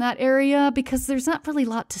stay in that area because there's not really a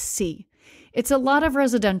lot to see. It's a lot of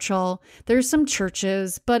residential. There's some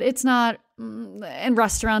churches, but it's not, and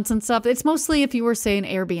restaurants and stuff. It's mostly if you were saying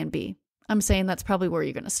Airbnb. I'm saying that's probably where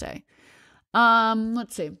you're going to stay.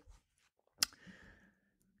 Let's see.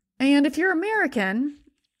 And if you're American,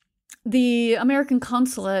 the American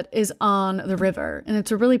consulate is on the river, and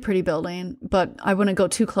it's a really pretty building, but I wouldn't go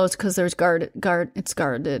too close because there's it's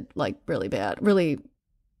guarded like really bad, really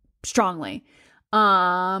strongly.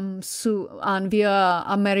 So on Via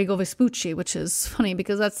Amerigo Vespucci, which is funny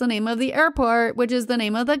because that's the name of the airport, which is the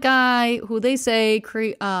name of the guy who they say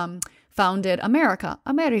founded America,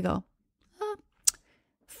 Amerigo.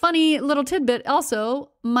 Funny little tidbit. Also,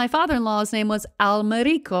 my father-in-law's name was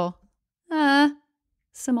Almerico.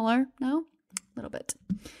 Similar, no? A little bit.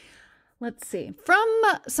 Let's see. From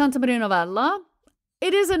Santa Maria Novella,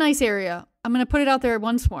 it is a nice area. I'm going to put it out there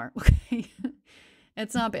once more. Okay.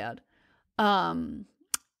 It's not bad.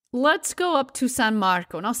 Let's go up to San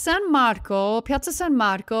Marco. Now, Piazza San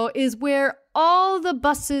Marco is where all the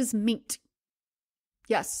buses meet.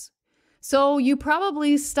 Yes. So you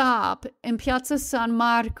probably stop in Piazza San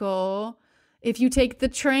Marco. If you take the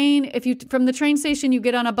train, from the train station, you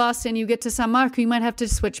get on a bus and you get to San Marco, you might have to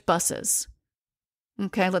switch buses.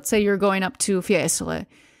 Okay, let's say you're going up to Fiesole.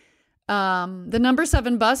 The number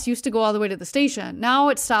 7 bus used to go all the way to the station. Now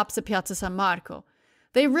it stops at Piazza San Marco.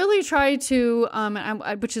 They really try to,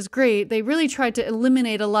 which is great, they really tried to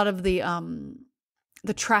eliminate a lot of the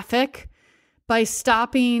traffic by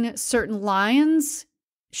stopping certain lines,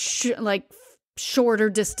 shorter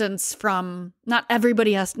distance from, not every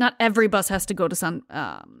bus has to go to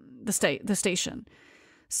the station.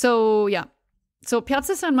 So yeah. So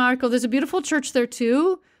Piazza San Marco, there's a beautiful church there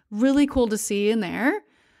too. Really cool to see in there.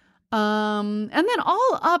 And then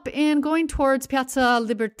all up and going towards Piazza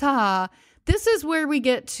Libertà, this is where we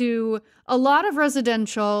get to a lot of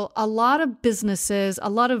residential, a lot of businesses, a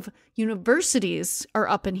lot of universities are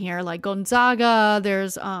up in here, like Gonzaga.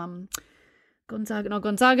 There's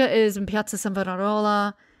Gonzaga is in Piazza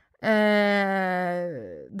Savonarola.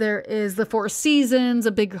 There is the Four Seasons,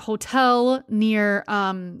 a big hotel near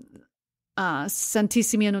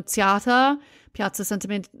Santissimi Annunziata, Piazza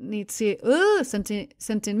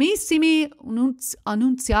Santimissimi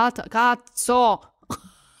Annunziata. Cazzo!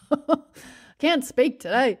 Can't speak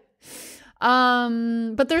today.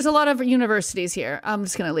 But there's a lot of universities here. I'm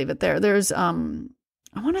just gonna leave it there. There's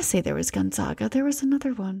I want to say there was Gonzaga. There was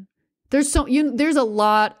another one. There's a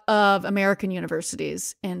lot of American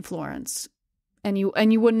universities in Florence, and you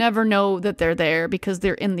would never know that they're there because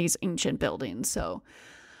they're in these ancient buildings. So,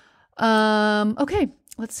 okay,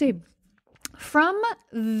 let's see. From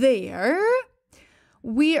there,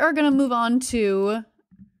 we are gonna move on to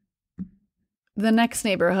the next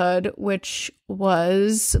neighborhood, which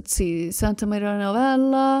was, let's see, Santa Maria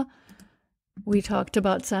Novella. We talked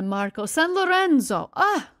about San Marco. San Lorenzo.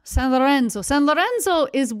 San Lorenzo. San Lorenzo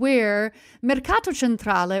is where Mercato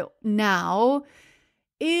Centrale now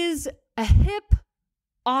is a hip,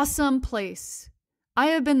 awesome place. I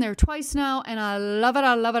have been there twice now, and I love it.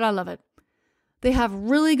 I love it. I love it. They have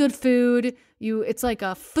really good food. It's like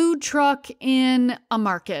a food truck in a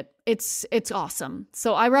market. It's awesome.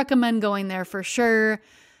 So I recommend going there for sure.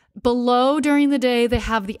 Below during the day, they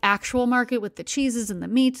have the actual market with the cheeses and the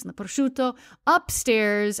meats and the prosciutto.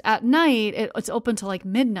 Upstairs at night, it's open till like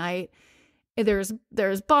midnight. There's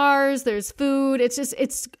bars, there's food.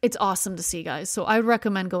 It's awesome to see, guys. So I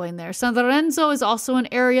recommend going there. San Lorenzo is also an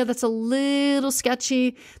area that's a little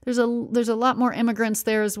sketchy. There's a lot more immigrants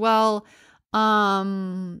there as well.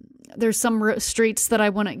 There's some streets that I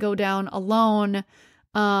wouldn't go down alone.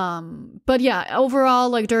 But yeah, overall,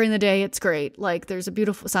 like during the day, it's great. Like there's a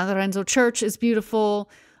beautiful San Lorenzo church is beautiful.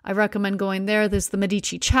 I recommend going there. There's the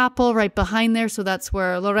Medici Chapel right behind there. So that's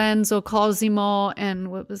where Lorenzo, Cosimo,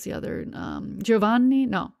 and what was the other, Giovanni?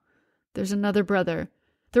 No, there's another brother.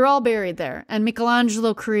 They're all buried there. And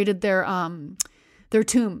Michelangelo created their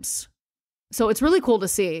tombs. So it's really cool to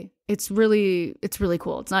see. It's really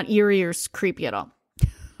cool. It's not eerie or creepy at all.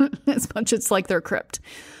 As much it's like their crypt.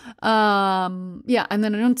 Yeah, and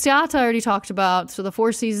then Annunziata I already talked about. So the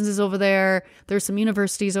Four Seasons is over there. There's some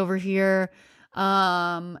universities over here.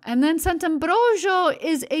 And then Sant'Ambrogio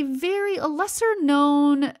is a lesser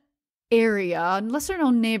known area, lesser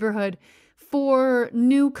known neighborhood for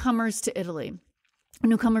newcomers to Italy,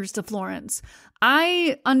 newcomers to Florence.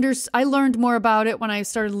 I learned more about it when I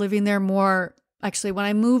started living there more. Actually, when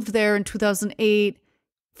I moved there in 2008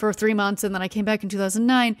 for 3 months, and then I came back in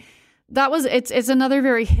 2009. It's another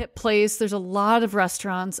very hip place. There's a lot of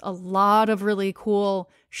restaurants, a lot of really cool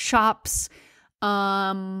shops.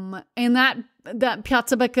 And that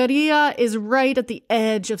Piazza Beccaria is right at the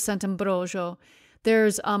edge of Sant'Ambrogio.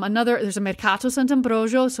 There's a Mercato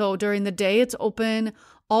Sant'Ambrogio. So during the day, it's open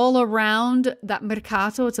all around that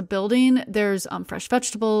Mercato. It's a building. There's fresh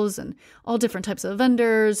vegetables and all different types of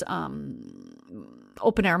vendors,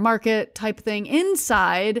 open air market type thing.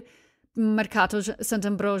 Inside Mercato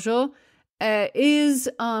Sant'Ambrogio there's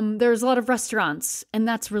a lot of restaurants, and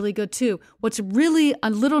that's really good too. What's really a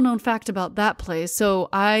little known fact about that place, so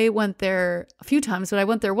I went there a few times, but I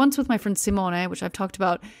went there once with my friend Simone, which I've talked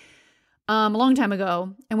about a long time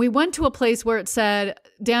ago, and we went to a place where it said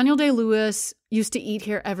Daniel Day-Lewis used to eat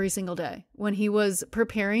here every single day when he was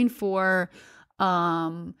preparing for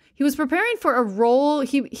a role.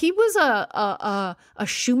 He was a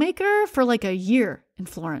shoemaker for like a year in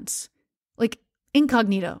Florence, like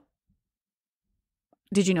incognito.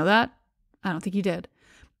 Did you know that? I don't think you did,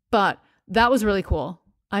 but that was really cool.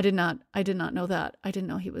 I did not know that. I didn't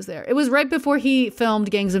know he was there. It was right before he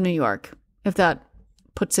filmed Gangs of New York, if that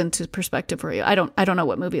puts into perspective for you. I don't know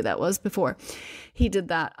what movie that was before he did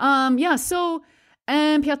that. Yeah. So,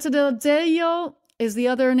 and Piazza del Zeglio is the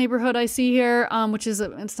other neighborhood I see here, which is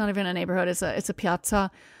it's not even a neighborhood. It's a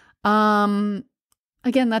piazza. Again,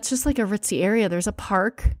 that's just like a ritzy area. There's a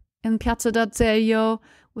park in Piazza del Zeglio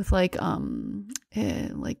with like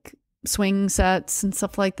swing sets and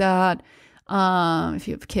stuff like that. If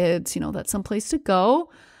you have kids, that's some place to go.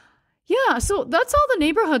 Yeah, so that's all the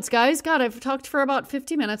neighborhoods, guys. God, I've talked for about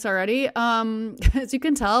 50 minutes already. As you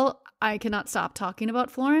can tell, I cannot stop talking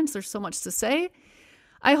about Florence. There's so much to say.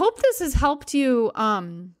 I hope this has helped you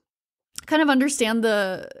kind of understand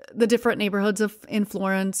the different neighborhoods in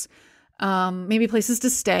Florence, maybe places to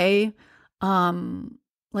stay,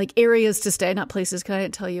 like areas to stay, not places, because I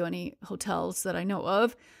didn't tell you any hotels that I know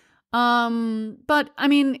of. But I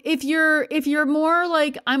mean, if you're more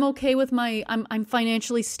like, I'm okay with I'm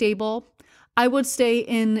financially stable, I would stay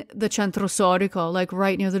in the Centro Storico, like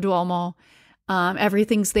right near the Duomo.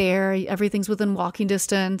 Everything's there. Everything's within walking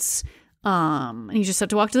distance. And you just have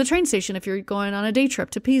to walk to the train station if you're going on a day trip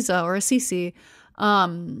to Pisa or Assisi.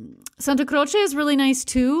 Santa Croce is really nice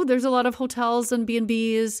too. There's a lot of hotels and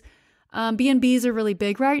B&Bs. B&Bs are really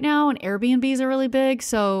big right now, and Airbnbs are really big.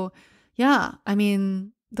 So yeah, I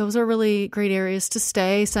mean, those are really great areas to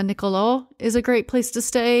stay. San Niccolò is a great place to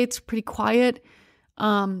stay. It's pretty quiet.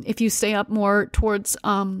 If you stay up more towards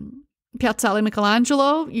Piazzale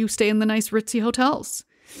Michelangelo, you stay in the nice ritzy hotels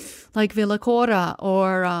like Villa Cora,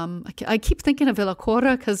 or I keep thinking of Villa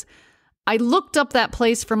Cora because I looked up that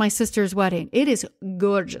place for my sister's wedding. It is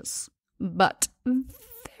gorgeous, but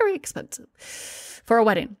very expensive for a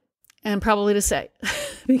wedding, and probably to stay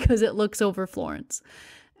because it looks over Florence.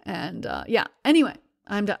 And anyway,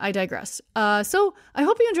 I digress. So I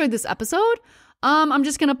hope you enjoyed this episode. I'm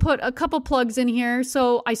just going to put a couple plugs in here.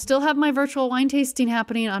 So I still have my virtual wine tasting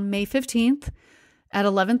happening on May 15th at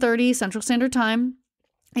 11:30 Central Standard Time.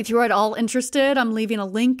 If you're at all interested, I'm leaving a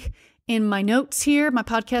link in my notes here, my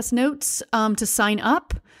podcast notes, to sign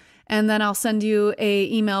up. And then I'll send you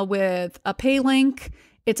a email with a pay link.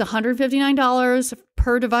 It's $159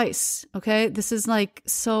 per device. Okay. This is like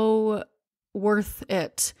so worth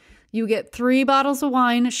it. You get 3 bottles of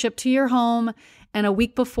wine shipped to your home. And a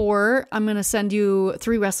week before, I'm going to send you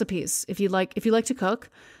 3 recipes. If you like to cook,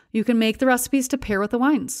 you can make the recipes to pair with the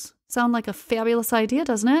wines. Sound like a fabulous idea,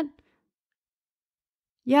 doesn't it?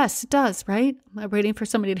 Yes, it does, right? I'm waiting for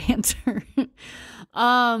somebody to answer.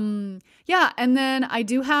 And then I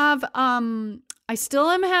do have, I still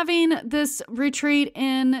am having this retreat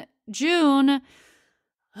in June,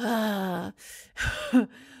 4th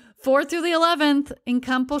through the 11th in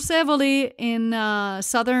Camposevoli in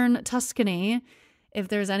southern Tuscany. If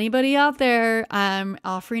there's anybody out there, I'm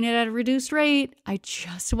offering it at a reduced rate. I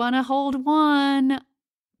just want to hold one.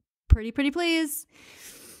 Pretty please.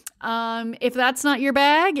 If that's not your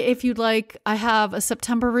bag, if you'd like, I have a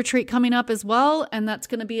September retreat coming up as well. And that's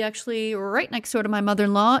going to be actually right next door to my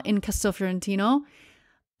mother-in-law in Castelfiorentino.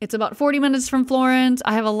 It's about 40 minutes from Florence.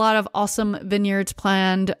 I have a lot of awesome vineyards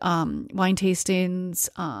planned, wine tastings,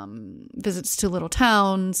 visits to little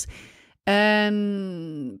towns,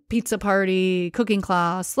 and pizza party, cooking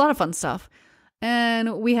class, a lot of fun stuff.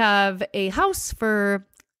 And we have a house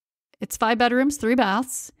it's 5 bedrooms, 3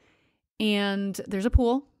 baths, and there's a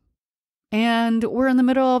pool. And we're in the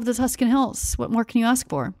middle of the Tuscan Hills. What more can you ask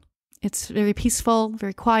for? It's very peaceful,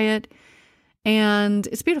 very quiet, and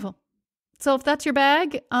it's beautiful. So if that's your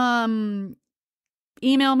bag, email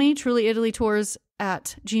me,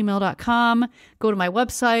 trulyitalytours@gmail.com. Go to my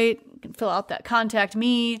website, you can fill out that contact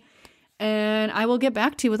me, and I will get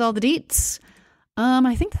back to you with all the deets.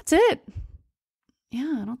 I think that's it.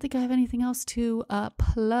 Yeah, I don't think I have anything else to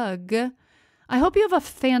plug. I hope you have a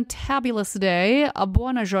fantabulous day, a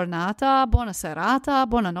buona giornata, buona serata,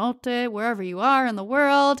 buonanotte, wherever you are in the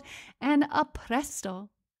world, and a presto.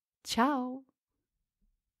 Ciao.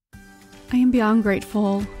 I am beyond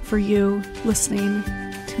grateful for you listening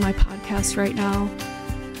to my podcast right now.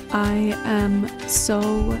 I am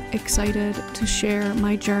so excited to share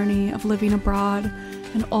my journey of living abroad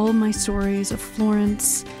and all my stories of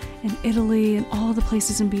Florence and Italy and all the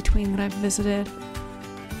places in between that I've visited.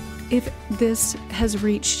 If this has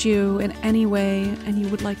reached you in any way and you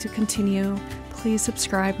would like to continue, please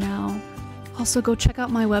subscribe now. Also, go check out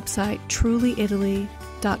my website,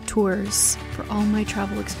 trulyitaly.tours, for all my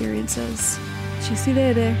travel experiences. Ci si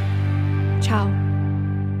vede. Ciao.